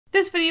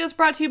This video is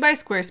brought to you by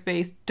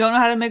Squarespace. Don't know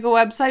how to make a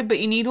website, but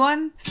you need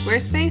one?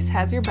 Squarespace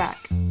has your back.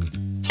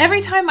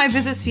 Every time I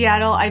visit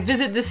Seattle, I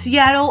visit the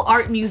Seattle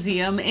Art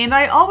Museum, and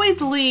I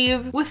always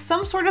leave with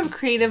some sort of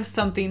creative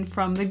something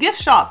from the gift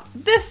shop.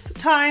 This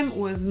time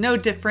was no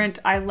different.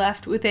 I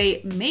left with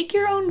a make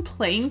your own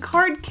playing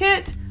card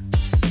kit.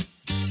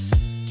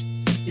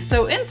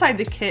 So inside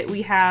the kit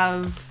we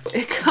have,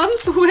 it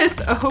comes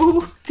with,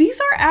 oh, these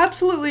are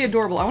absolutely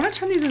adorable. I want to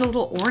turn these into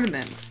little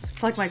ornaments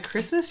for like my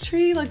Christmas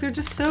tree. Like they're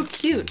just so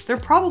cute. They're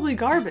probably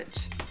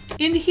garbage.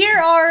 And here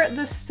are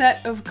the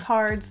set of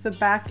cards. The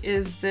back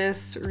is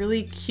this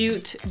really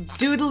cute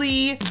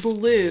doodly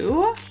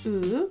blue.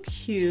 Ooh,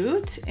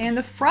 cute. And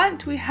the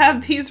front, we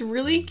have these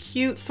really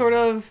cute sort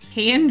of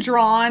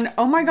hand-drawn.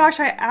 Oh my gosh,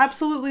 I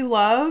absolutely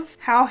love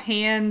how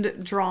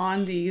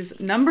hand-drawn these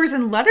numbers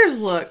and letters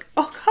look.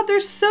 Oh God, they're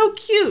so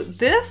cute.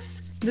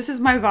 This is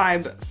my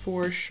vibe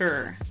for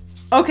sure.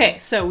 Okay,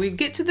 so we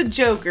get to the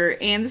Joker,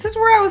 and this is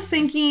where I was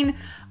thinking,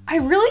 I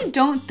really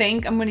don't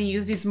think I'm gonna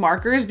use these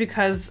markers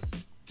because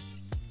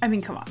I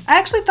mean, come on. I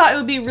actually thought it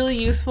would be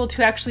really useful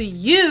to actually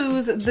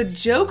use the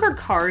Joker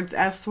cards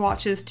as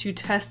swatches to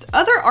test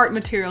other art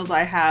materials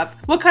I have.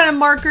 What kind of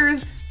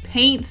markers,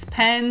 paints,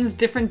 pens,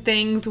 different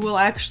things will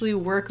actually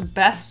work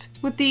best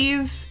with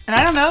these. And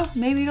I don't know,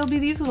 maybe it'll be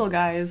these little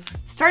guys.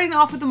 Starting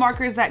off with the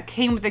markers that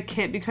came with the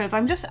kit because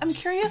I'm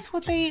curious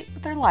what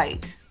they're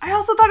like. I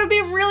also thought it'd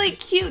be really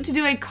cute to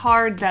do a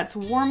card that's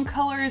warm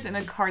colors and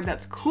a card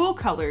that's cool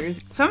colors.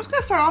 So I'm just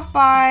gonna start off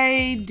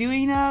by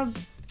doing a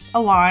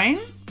line,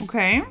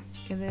 okay,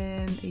 and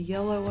then a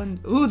yellow one.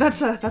 Ooh,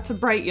 that's a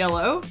bright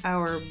yellow.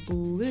 Our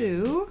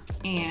blue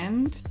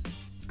and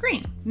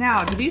green.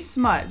 Now, do these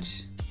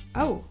smudge?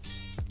 Oh,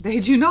 they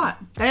do not.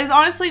 That is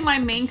honestly my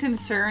main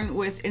concern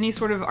with any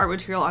sort of art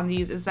material on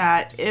these, is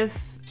that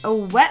if a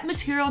wet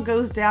material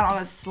goes down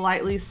on a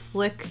slightly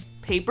slick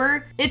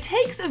paper, it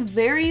takes a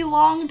very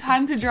long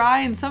time to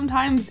dry, and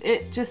sometimes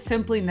it just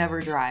simply never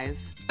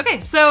dries. Okay,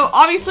 so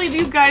obviously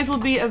these guys will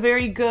be a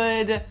very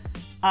good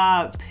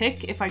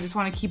pick if I just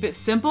want to keep it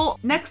simple.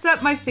 Next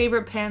up, my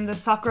favorite pen, the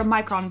Sakura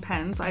Micron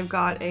pens. I've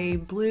got a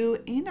blue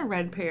and a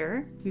red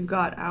pair. We've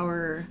got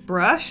our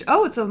brush.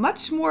 Oh, it's a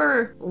much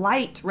more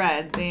light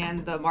red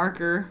than the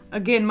marker.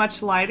 Again,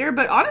 much lighter,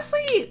 but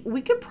honestly,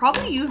 we could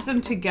probably use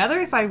them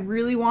together if I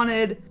really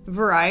wanted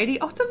variety.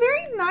 Oh, it's a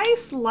very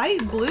nice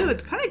light blue.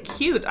 It's kind of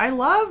cute. I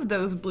love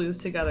those blues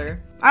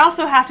together. I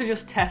also have to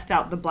just test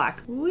out the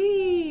black.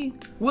 Whee!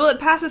 Will it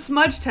pass a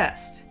smudge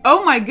test?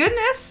 Oh my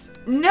goodness!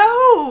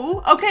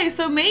 No! Okay,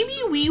 so maybe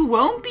we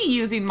won't be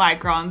using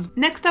microns.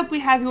 Next up, we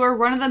have your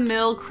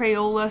run-of-the-mill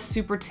Crayola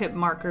Super Tip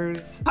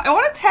markers. I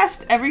want to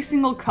test every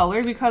single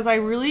color because I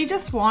really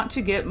just want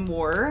to get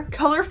more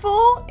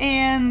colorful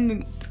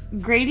and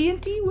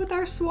gradienty with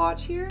our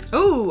swatch here.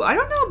 Oh, I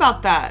don't know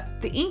about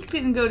that. The ink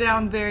didn't go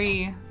down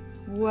very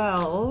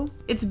well.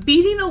 It's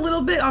beading a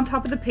little bit on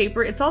top of the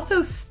paper. It's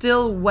also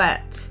still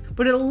wet.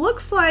 But it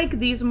looks like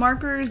these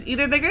markers,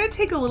 either they're gonna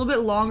take a little bit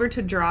longer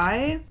to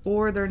dry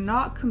or they're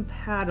not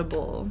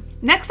compatible.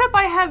 Next up,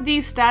 I have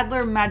these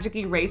Staedtler Magic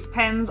Erase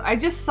pens. I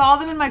just saw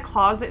them in my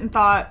closet and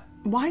thought,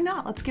 why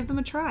not? Let's give them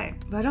a try.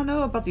 But I don't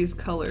know about these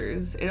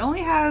colors. It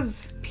only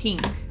has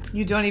pink.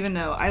 You don't even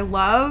know. I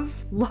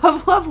love,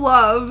 love, love,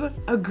 love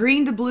a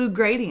green to blue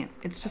gradient.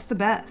 It's just the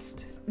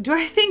best. Do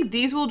I think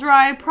these will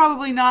dry?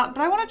 Probably not,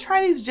 but I want to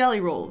try these jelly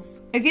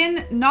rolls.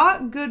 Again,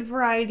 not good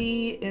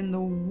variety in the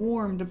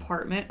warm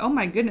department. Oh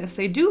my goodness,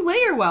 they do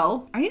layer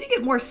well. I need to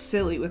get more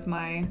silly with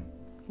my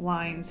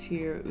lines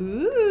here.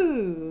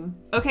 Ooh.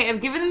 Okay,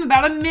 I've given them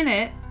about a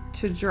minute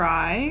to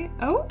dry.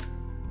 Oh,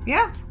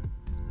 yeah.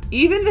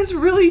 Even this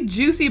really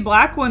juicy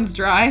black one's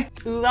dry.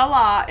 Ooh la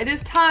la, it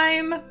is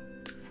time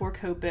for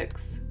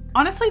Copics.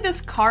 Honestly,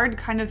 this card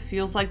kind of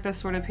feels like the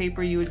sort of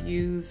paper you would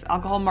use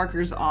alcohol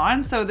markers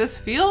on, so this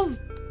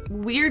feels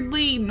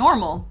weirdly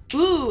normal.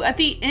 Ooh, at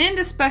the end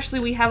especially,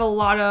 we have a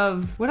lot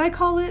of, what do I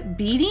call it?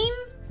 Beading?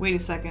 Wait a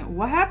second,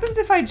 what happens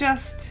if I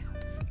just,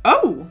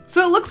 oh,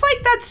 so it looks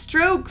like that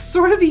stroke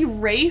sort of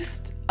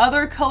erased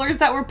other colors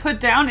that were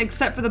put down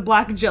except for the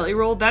black jelly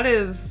roll. That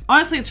is,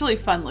 honestly, it's really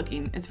fun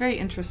looking. It's very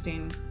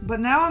interesting. But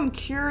now I'm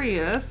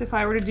curious if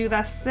I were to do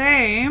that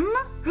same.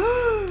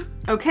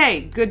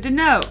 Okay, good to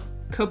know.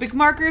 Copic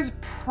markers,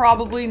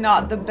 probably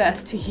not the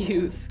best to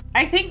use.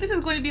 I think this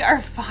is going to be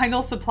our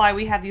final supply.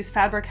 We have these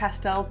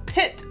Faber-Castell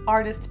Pitt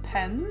artist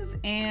pens,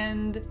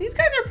 and these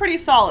guys are pretty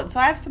solid, so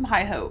I have some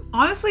high hope.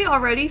 Honestly,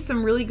 already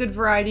some really good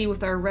variety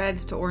with our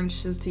reds to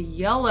oranges to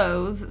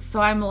yellows,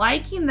 so I'm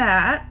liking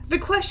that. The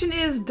question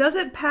is, does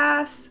it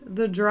pass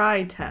the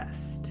dry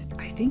test?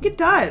 I think it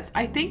does.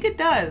 I think it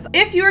does.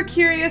 If you're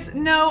curious,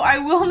 no, I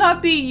will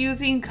not be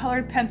using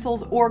colored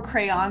pencils or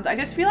crayons. I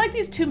just feel like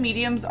these two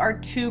mediums are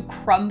too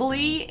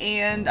crumbly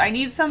and I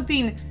need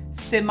something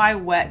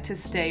semi-wet to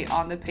stay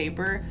on the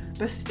paper.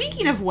 But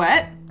speaking of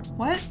wet,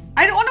 what?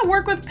 I don't want to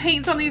work with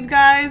paints on these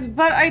guys,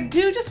 but I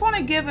do just want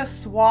to give a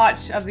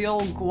swatch of the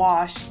old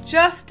gouache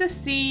just to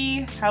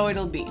see how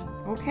it'll be.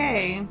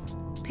 Okay.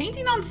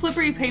 Painting on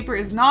slippery paper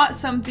is not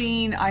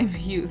something I'm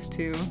used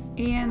to.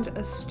 And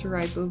a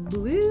stripe of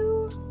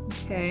blue.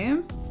 Okay.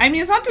 I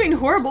mean, it's not doing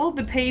horrible.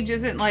 The page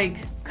isn't like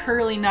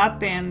curling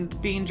up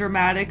and being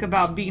dramatic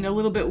about being a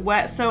little bit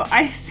wet. So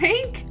I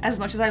think, as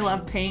much as I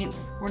love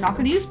paints, we're not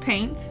going to use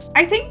paints.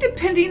 I think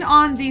depending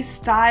on the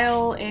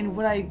style and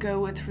what I go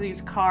with for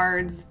these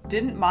cards,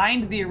 didn't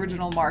mind the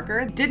original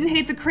marker, didn't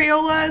hate the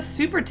Crayola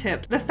super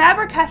tips. The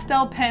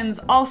Faber-Castell pens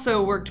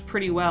also worked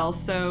pretty well.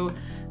 So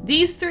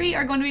these three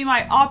are going to be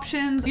my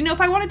options. You know,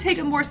 if I want to take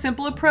a more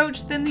simple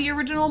approach than the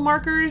original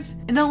markers,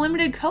 and the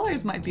limited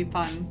colors might be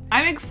fun.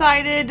 I'm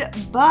excited,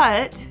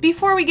 but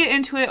before we get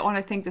into it, I want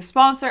to thank the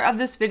sponsor of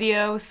this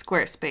video,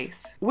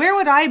 Squarespace. Where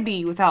would I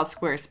be without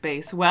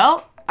Squarespace?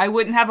 Well, I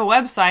wouldn't have a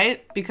website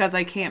because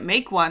I can't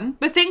make one,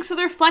 but thanks to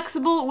their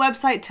flexible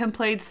website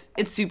templates,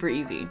 it's super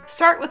easy.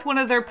 Start with one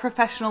of their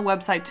professional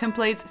website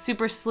templates,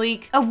 super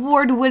sleek,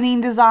 award-winning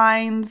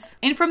designs,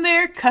 and from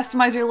there,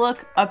 customize your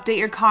look, update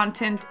your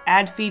content,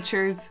 add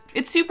features.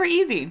 It's super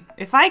easy.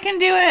 If I can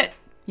do it,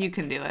 you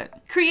can do it.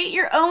 Create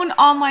your own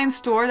online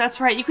store.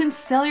 That's right, you can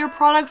sell your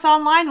products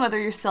online, whether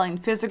you're selling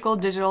physical,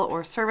 digital,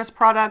 or service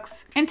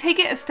products, and take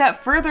it a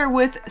step further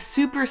with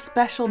super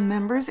special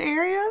members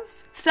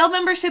areas. Sell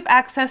membership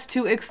access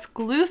to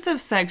exclusive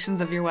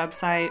sections of your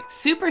website,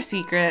 super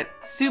secret,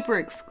 super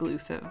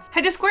exclusive.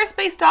 Head to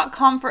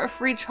squarespace.com for a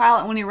free trial,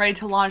 and when you're ready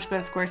to launch,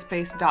 go to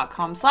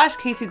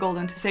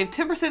squarespace.com/KaseyGolden to save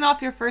 10%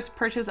 off your first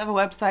purchase of a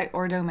website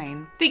or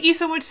domain. Thank you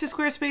so much to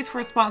Squarespace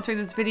for sponsoring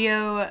this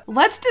video.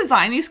 Let's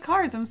design these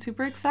cards. I'm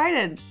super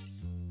excited.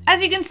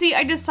 As you can see,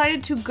 I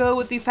decided to go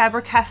with the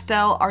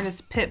Faber-Castell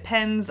Artist Pitt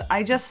pens.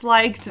 I just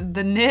liked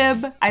the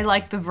nib, I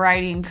liked the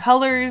variety in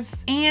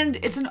colors, and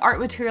it's an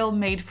art material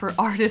made for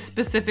artists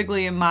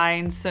specifically in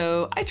mind,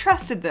 so I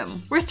trusted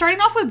them. We're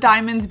starting off with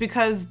diamonds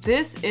because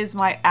this is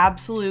my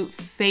absolute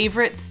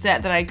favorite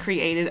set that I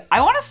created.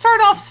 I want to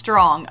start off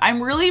strong.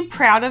 I'm really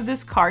proud of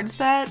this card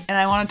set, and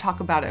I want to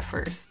talk about it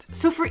first.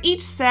 So for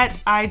each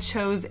set, I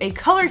chose a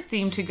color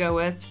theme to go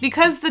with.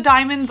 Because the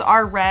diamonds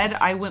are red,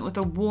 I went with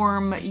a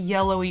warm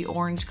yellowy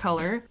orange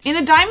color. And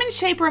the diamond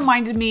shape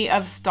reminded me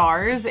of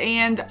stars,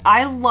 and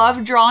I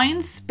love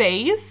drawing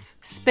space.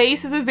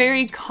 Space is a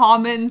very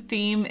common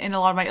theme in a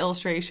lot of my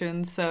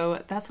illustrations,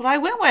 so that's what I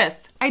went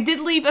with. I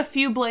did leave a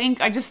few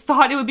blank. I just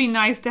thought it would be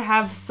nice to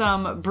have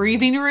some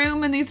breathing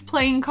room in these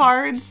playing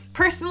cards.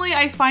 Personally,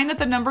 I find that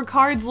the number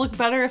cards look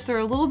better if they're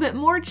a little bit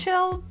more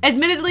chill.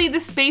 Admittedly,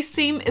 the space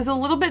theme is a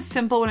little bit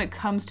simple when it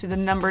comes to the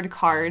numbered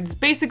cards.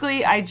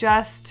 Basically, I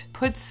just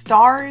put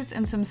stars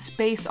and some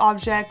space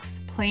objects,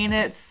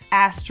 planets,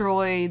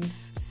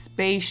 asteroids,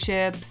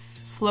 spaceships,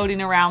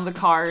 floating around the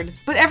card.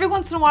 But every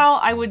once in a while,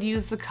 I would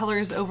use the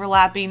colors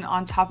overlapping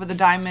on top of the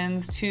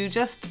diamonds to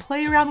just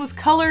play around with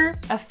color,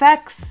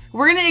 effects.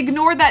 We're gonna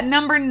ignore that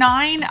number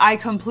 9. I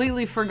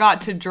completely forgot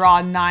to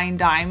draw 9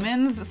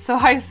 diamonds, so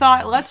I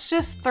thought, let's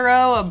just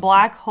throw a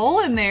black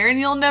hole in there and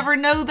you'll never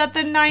know that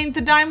the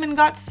 9th diamond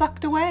got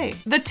sucked away.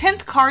 The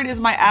 10th card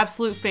is my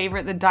absolute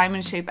favorite, the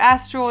diamond-shaped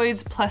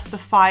asteroids, plus the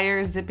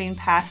fire zipping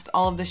past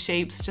all of the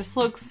shapes. Just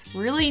looks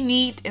really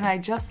neat, and I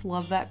just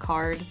love that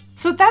card.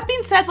 So with that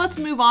being said, let's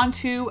move on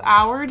to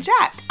our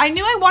Jack. I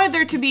knew I wanted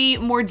there to be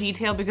more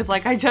detail because,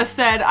 like I just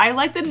said, I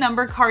like the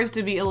number cards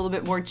to be a little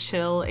bit more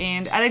chill,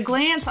 and at a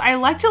glance, I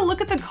like to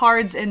look at the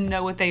cards and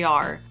know what they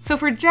are. So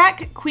for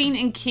Jack, Queen,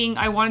 and King,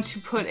 I wanted to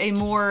put a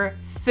more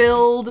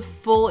filled,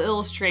 full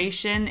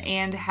illustration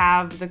and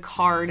have the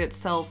card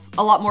itself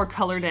a lot more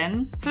colored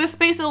in. For the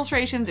space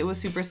illustrations, it was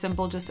super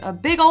simple, just a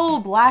big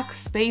old black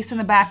space in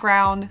the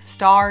background,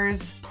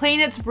 stars,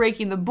 planets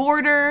breaking the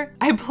border.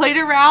 I played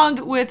around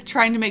with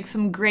trying to make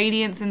some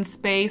gradients in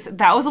space.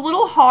 That was a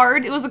little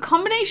hard. It was a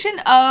combination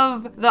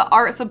of the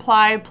art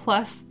supply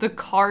plus the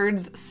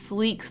card's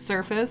sleek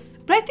surface,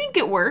 but I think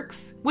it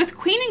works. With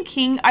Queen and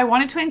King, I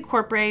wanted to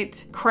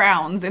incorporate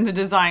crowns in the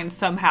design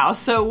somehow.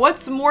 So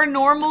what's more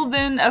normal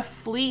than a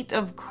fleet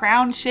of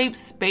crown-shaped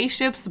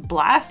spaceships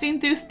blasting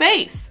through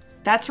space?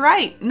 That's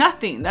right,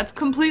 nothing. That's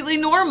completely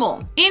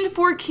normal. And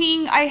for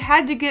King, I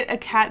had to get a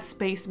cat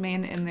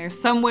spaceman in there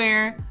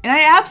somewhere. And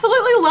I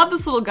absolutely love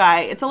this little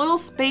guy. It's a little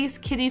space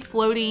kitty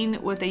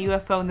floating with a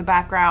UFO in the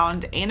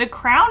background and a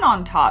crown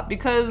on top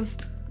because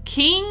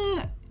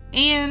King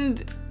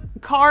and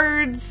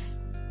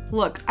cards.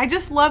 Look, I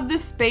just love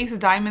this space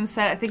diamond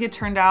set. I think it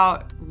turned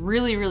out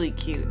really, really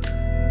cute.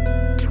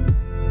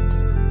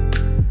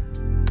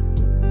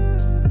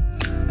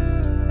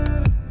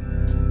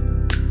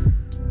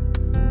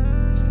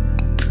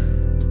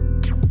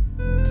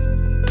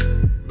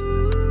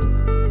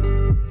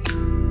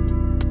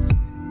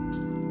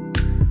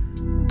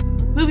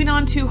 Moving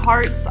on to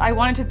hearts, I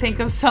wanted to think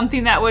of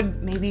something that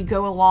would maybe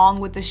go along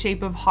with the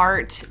shape of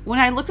heart. When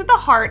I looked at the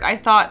heart, I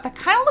thought that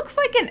kind of looks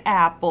like an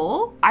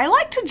apple. I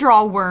like to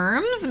draw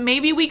worms.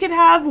 Maybe we could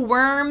have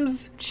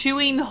worms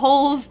chewing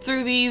holes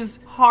through these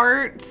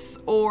hearts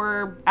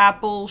or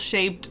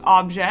apple-shaped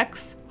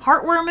objects.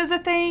 Heartworm is a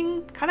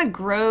thing. Kind of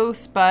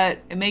gross, but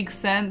it makes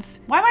sense.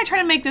 Why am I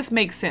trying to make this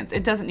make sense?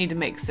 It doesn't need to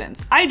make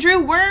sense. I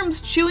drew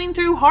worms chewing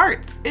through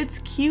hearts. It's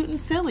cute and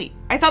silly.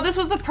 I thought this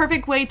was the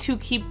perfect way to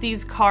keep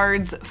these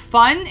cards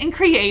fun and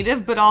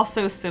creative, but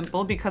also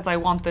simple because I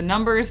want the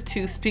numbers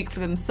to speak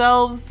for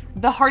themselves.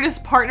 The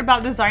hardest part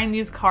about designing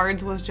these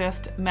cards was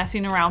just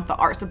messing around with the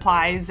art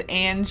supplies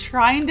and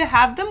trying to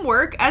have them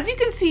work. As you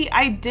can see,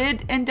 I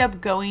did end up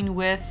going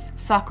with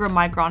Sakura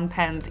Micron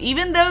pens.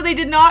 Even though they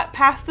did not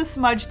pass the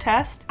smudge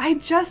test, I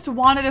just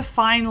wanted a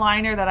fine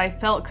liner that I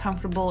felt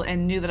comfortable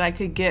and knew that I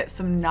could get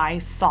some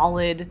nice,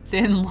 solid,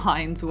 thin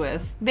lines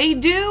with. They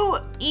do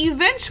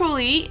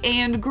eventually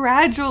and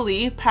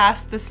gradually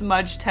pass the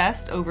smudge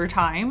test over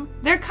time.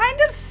 They're kind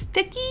of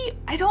sticky.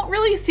 I don't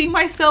really see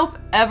myself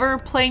ever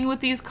playing with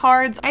these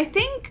cards. I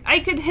think I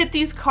could hit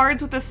these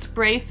cards with a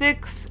spray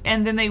fix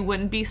and then they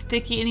wouldn't be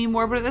sticky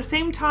anymore, but at the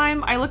same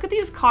time, I look at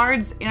these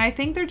cards and I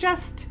think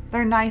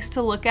they're nice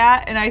to look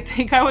at, and I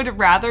think I would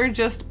rather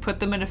just put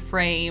them in a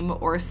frame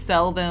or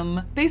sell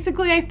them.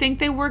 Basically, I think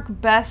they work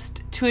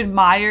best to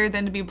admire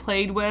than to be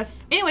played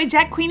with. Anyway,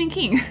 Jack, Queen, and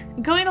King.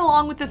 Going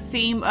along with the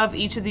theme of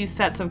each of these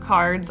sets of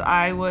cards,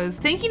 I was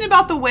thinking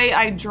about the way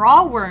I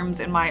draw worms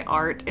in my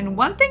art, and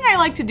one thing I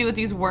like to do with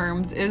these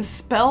worms is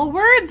spell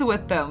words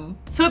with them.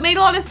 So it made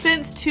a lot of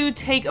sense to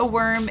take a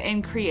worm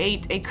and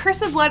create a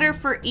cursive letter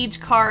for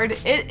each card.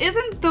 It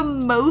isn't the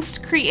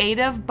most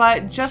creative,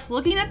 but just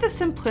looking at the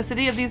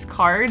simplicity of these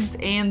cards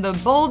and the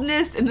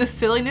boldness and the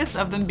silliness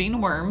of them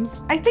being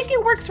worms, I think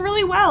it works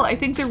really well. I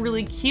think they're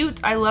really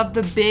cute. I love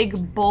the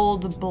big,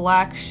 bold,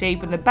 black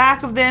shape in the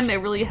back of them. It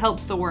really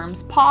helps the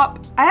worms pop.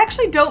 I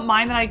actually don't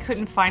mind that I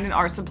couldn't find an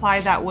art supply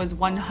that was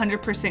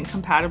 100%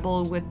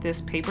 compatible with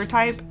this paper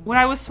type. When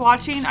I was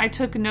swatching, I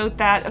took note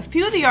that a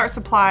few of the art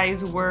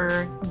supplies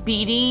were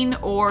beading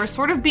or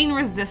sort of being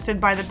resisted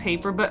by the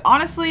paper, but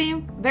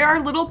honestly, there are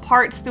little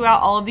parts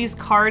throughout all of these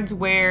cards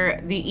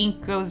where the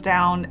ink goes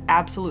down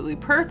absolutely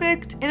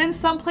perfect, and in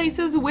some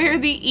places where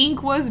the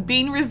ink was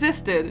being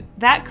resisted.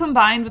 That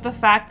combined with the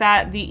fact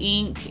that the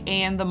ink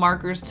and the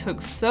markers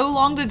took so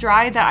long to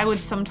dry that I would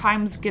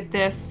sometimes get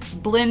this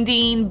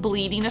blending,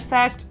 bleeding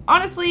effect.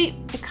 Honestly,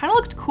 it kind of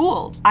looked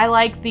cool. I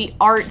like the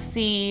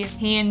artsy,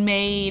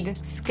 handmade,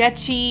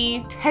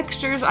 sketchy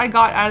textures I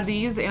got out of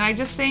these, and I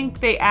just think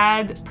they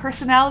add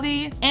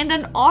personality and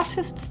an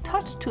artist's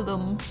touch to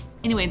them.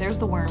 Anyway, there's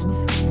the worms.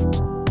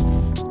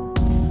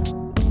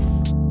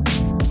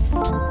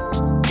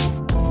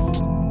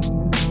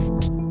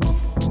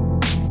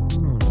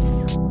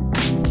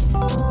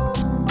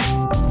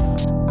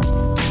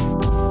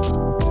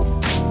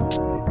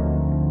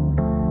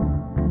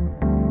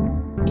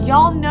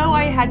 Y'all know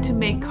I had to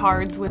make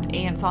cards with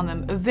ants on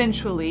them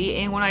eventually,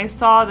 and when I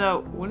saw the,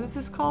 what is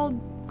this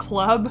called?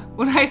 Club.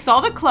 When I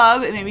saw the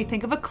club, it made me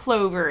think of a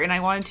clover, and I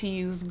wanted to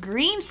use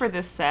green for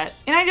this set,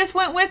 and I just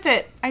went with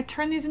it. I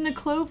turned these into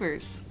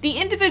clovers. The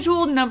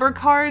individual number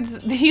cards,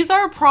 these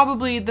are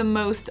probably the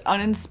most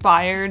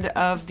uninspired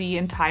of the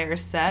entire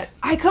set.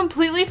 I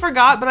completely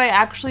forgot, but I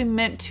actually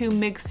meant to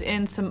mix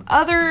in some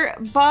other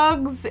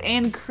bugs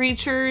and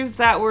creatures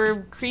that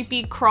were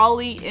creepy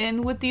crawly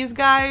in with these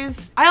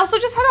guys. I also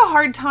just had a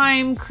hard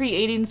time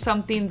creating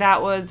something that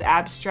was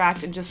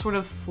abstract and just sort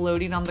of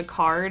floating on the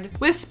card.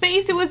 With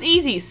space, it was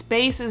easy.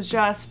 Space is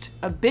just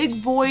a big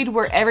void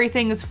where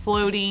everything is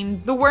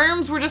floating. The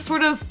worms were just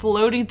sort of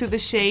floating through the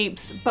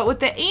shapes, but with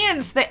the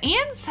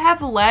ants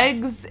have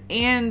legs,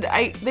 and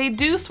they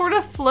do sort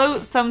of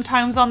float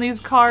sometimes on these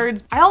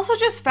cards. I also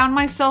just found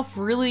myself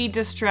really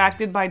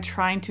distracted by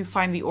trying to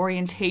find the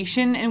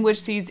orientation in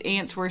which these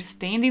ants were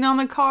standing on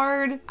the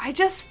card. I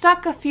just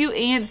stuck a few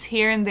ants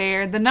here and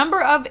there. The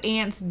number of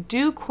ants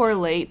do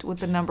correlate with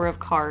the number of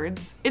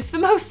cards. It's the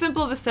most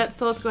simple of the set,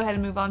 so let's go ahead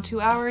and move on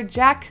to our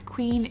Jack,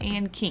 Queen,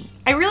 and King.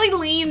 I really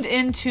leaned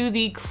into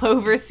the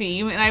clover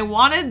theme, and I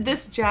wanted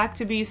this Jack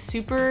to be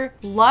super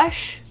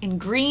lush and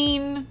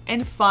green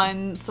and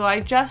fun, so I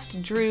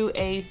just drew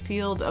a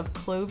field of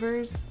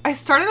clovers. I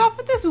started off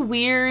with this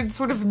weird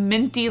sort of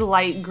minty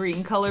light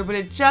green color, but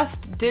it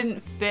just didn't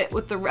fit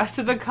with the rest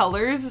of the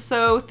colors,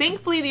 so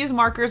thankfully these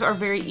markers are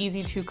very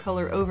easy to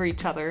color over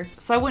each other.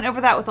 So I went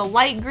over that with a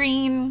light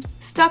green,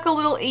 stuck a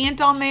little ant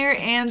on there,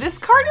 and this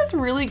card is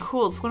really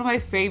cool. It's one of my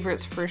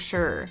favorites for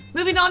sure.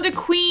 Moving on to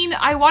Queen,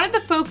 I wanted the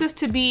focus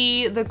to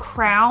be the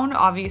crown,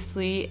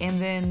 obviously, and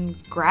then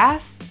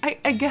grass,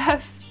 I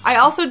guess. I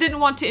also didn't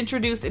want to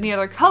introduce any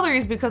other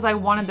colors because I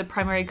wanted the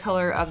primary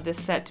color of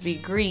this set to be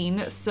green,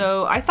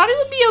 so I thought it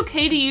would be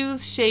okay to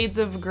use shades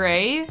of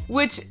gray,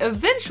 which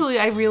eventually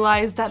I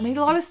realized that made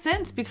a lot of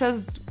sense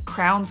because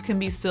crowns can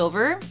be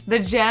silver. The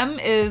gem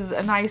is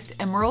a nice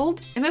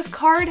emerald. And this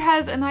card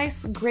has a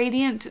nice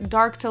gradient,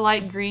 dark to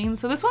light green.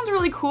 So this one's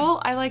really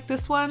cool. I like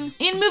this one.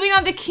 And moving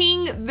on to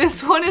king,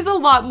 this one is a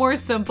lot more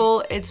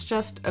simple. It's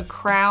just a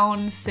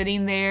crown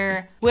sitting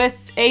there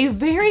with a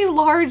very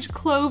large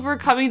clover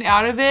coming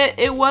out of it.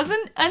 It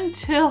wasn't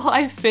until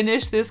I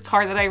finished this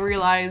card that I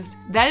realized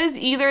that is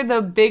either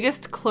the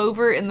biggest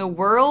clover in the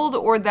world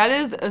or that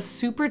is a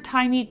super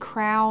tiny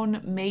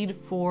crown made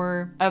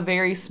for a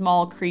very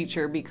small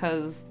creature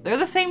because they're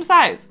the same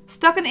size.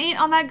 Stuck an ant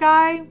on that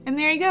guy, and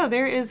there you go.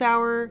 There is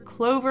our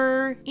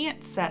clover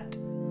ant set.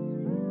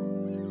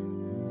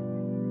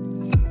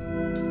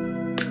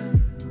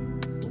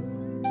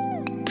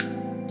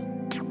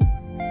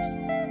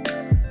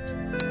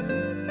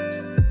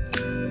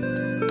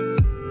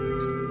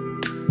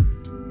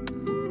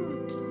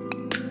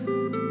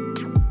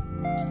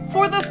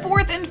 For the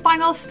fourth and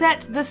final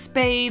set, the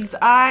spades,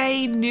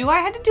 I knew I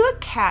had to do a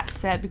cat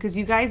set because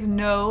you guys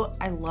know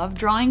I love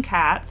drawing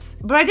cats.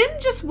 But I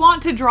didn't just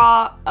want to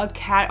draw a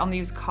cat on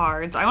these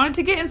cards. I wanted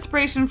to get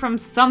inspiration from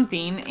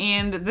something,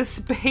 and the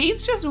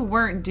spades just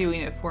weren't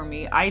doing it for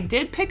me. I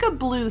did pick a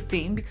blue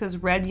theme because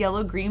red,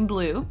 yellow, green,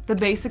 blue, the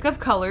basic of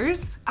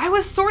colors. I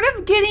was sort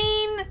of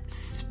getting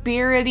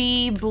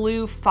spirity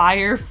blue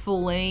fire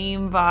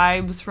flame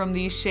vibes from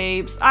these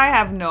shapes. I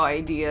have no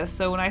idea.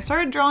 So when I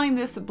started drawing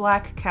this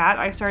black cat,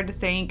 I started to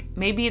think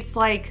maybe it's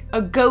like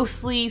a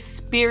ghostly,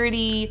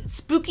 spirity,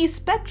 spooky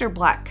specter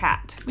black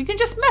cat. We can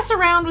just mess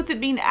around with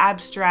it being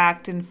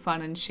abstract and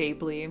fun and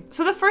shapely.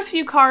 So the first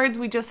few cards,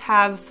 we just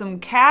have some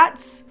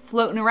cats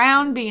floating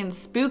around being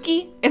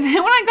spooky. And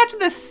then when I got to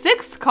the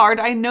sixth card,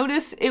 I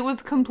noticed it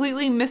was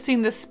completely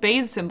missing the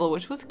spade symbol,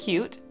 which was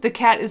cute. The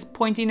cat is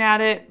pointing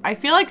at it. I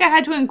feel like I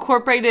had to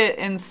incorporate it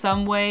in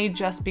some way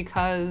just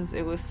because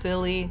it was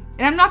silly.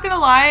 And I'm not gonna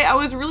lie, I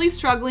was really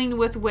struggling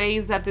with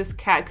ways that this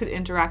cat could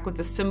interact with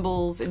the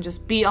symbols and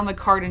just be on the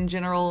card in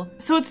general.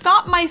 So it's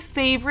not my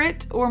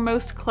favorite or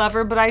most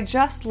clever, but I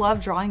just love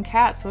drawing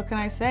cats, what can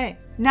I say?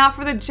 Now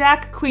for the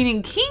Jack, Queen,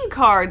 and King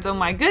cards, oh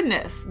my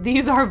goodness,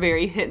 these are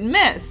very hit and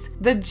miss.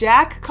 The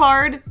Jack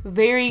card,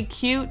 very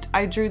cute.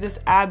 I drew this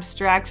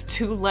abstract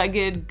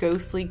two-legged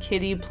ghostly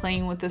kitty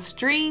playing with a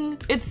string.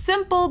 It's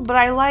simple, but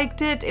I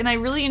liked it, and I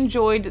really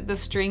enjoyed the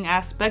string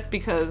aspect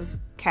because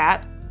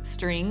cat,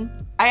 string.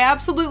 I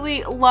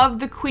absolutely love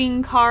the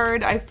Queen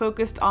card. I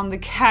focused on the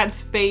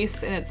cat's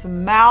face and its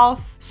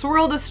mouth,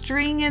 swirled a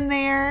string in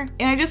there,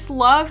 and I just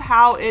love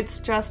how it's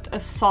just a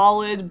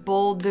solid,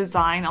 bold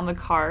design on the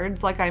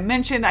cards. Like I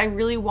mentioned, I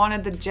really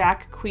wanted the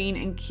Jack, Queen,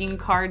 and King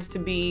cards to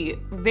be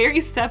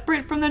very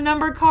separate from the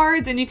number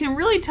cards, and you can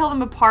really tell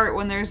them apart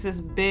when there's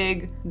this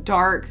big,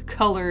 dark,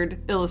 colored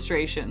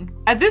illustration.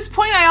 At this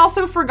point, I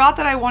also forgot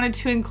that I wanted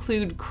to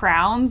include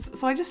crowns,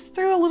 so I just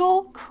threw a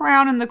little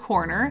crown in the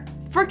corner.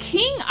 For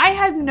King, I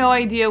had no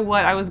idea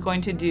what I was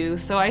going to do,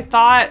 so I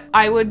thought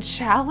I would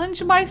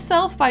challenge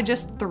myself by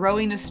just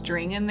throwing a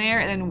string in there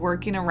and then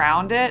working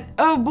around it.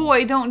 Oh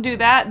boy, don't do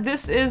that.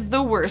 This is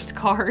the worst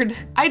card.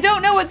 I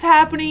don't know what's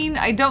happening.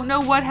 I don't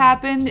know what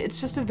happened. It's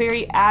just a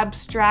very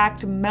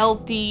abstract,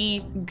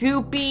 melty,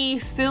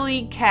 goopy,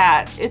 silly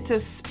cat. It's a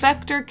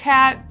specter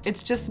cat.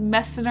 It's just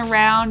messing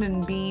around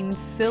and being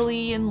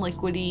silly and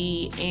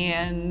liquidy,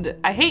 and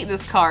I hate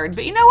this card,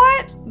 but you know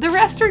what? The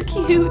rest are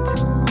cute.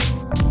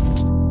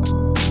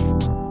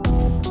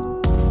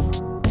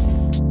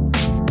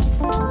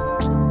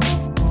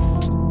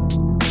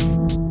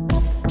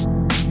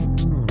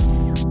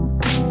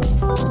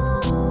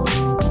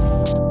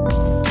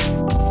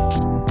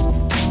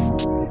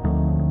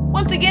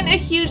 A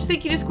huge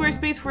thank you to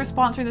Squarespace for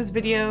sponsoring this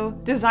video.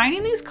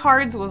 Designing these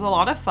cards was a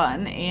lot of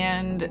fun,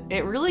 and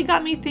it really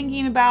got me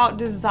thinking about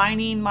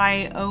designing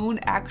my own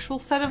actual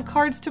set of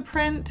cards to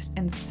print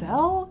and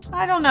sell.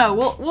 I don't know,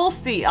 we'll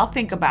see. I'll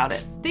think about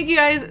it. Thank you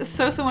guys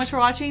so much for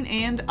watching,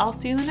 and I'll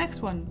see you in the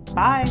next one.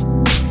 Bye.